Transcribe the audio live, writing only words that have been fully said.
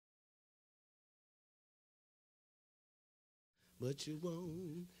but you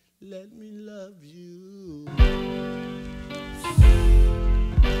won't let me love you.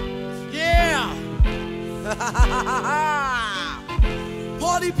 Yeah!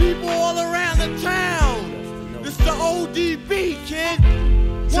 Party people all around the town. It's the ODB, kid.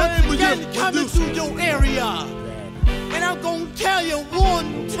 Once again, coming through your area. And I'm gonna tell you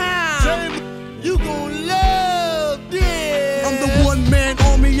one time, you gonna love this. I'm the one-man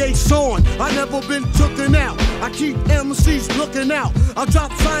army, a son. I never been tooken out. I keep MCs looking out. I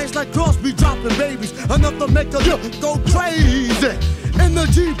drop signs like Crosby dropping babies, enough to make a look go crazy. In the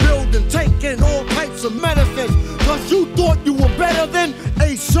G building, taking all types of medicines, cause you thought you were better than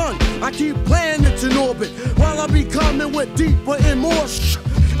a son. I keep planets in orbit while I be coming with deeper and more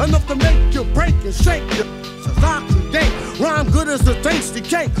enough to make you break and shake you. Oxidate, rhyme good as a tasty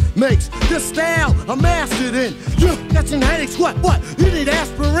cake makes this style I mastered in. You catching headaches, what? You need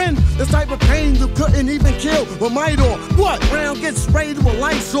aspirin? This type of pain you couldn't even kill with Midor. What? Round gets sprayed with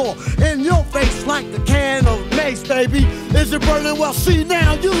Lysol in your face like the can of mace, baby. Is it burning? Well, see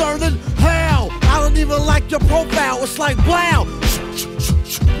now you learning how. I don't even like your profile. It's like blow.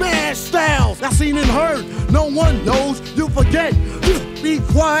 Mad styles I seen and heard. No one knows. You forget. You be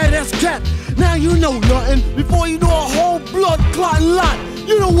quiet as cat. Now you know nothing before you know a whole blood clot lot.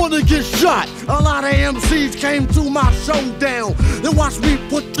 You don't wanna get shot. A lot of MCs came to my showdown. They watch me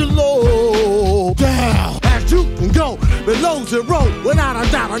put the low down. As you can go below zero, without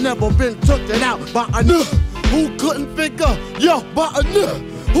a doubt, I never been taken out by a who couldn't figure, yo, but a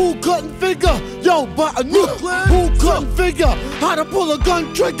who couldn't figure, yo, but a who couldn't figure how to pull a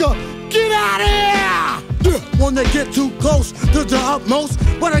gun trigger. Get out of here! When they get too close to the utmost,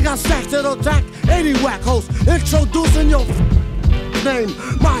 but I got stacks that'll attack any whack host. Introducing your name,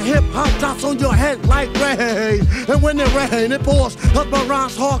 my hip hop drops on your head like rain. And when it rain, it pours up my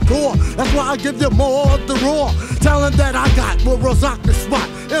rhymes hardcore. That's why I give you more of the raw talent that I got will rock the spot.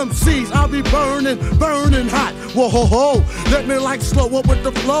 MCs, I'll be burning hot. Whoa ho ho, let me like slow up with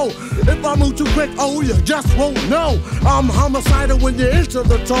the flow. If I move too quick, oh you just won't know. I'm homicidal when you enter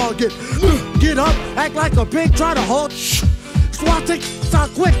the target. Get up, act like a pig, try to halt. So I take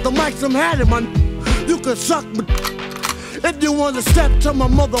start quick, the mic's I'm had it, man. You can suck me if you wanna step to my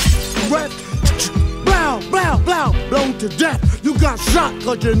mother breath. Blow, blow, blow, blown to death. You got shot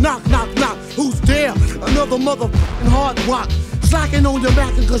cause you knock. Who's there? Another motherfucking hard rock. Slacking on your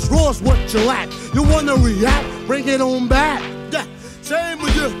back and cause raw's what you lack. You wanna react? Bring it on back. Yeah, same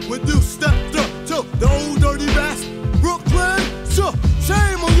with you when you stepped up to the old dirty bastard Brooklyn. So,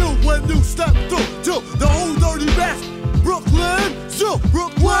 shame on you when you stepped up to the old dirty bastard Brooklyn. So,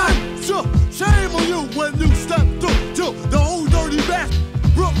 Brooklyn. So, shame on you when you stepped up to the old dirty bastard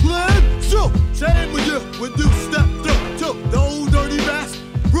Brooklyn. So, shame on you when you stepped up to the old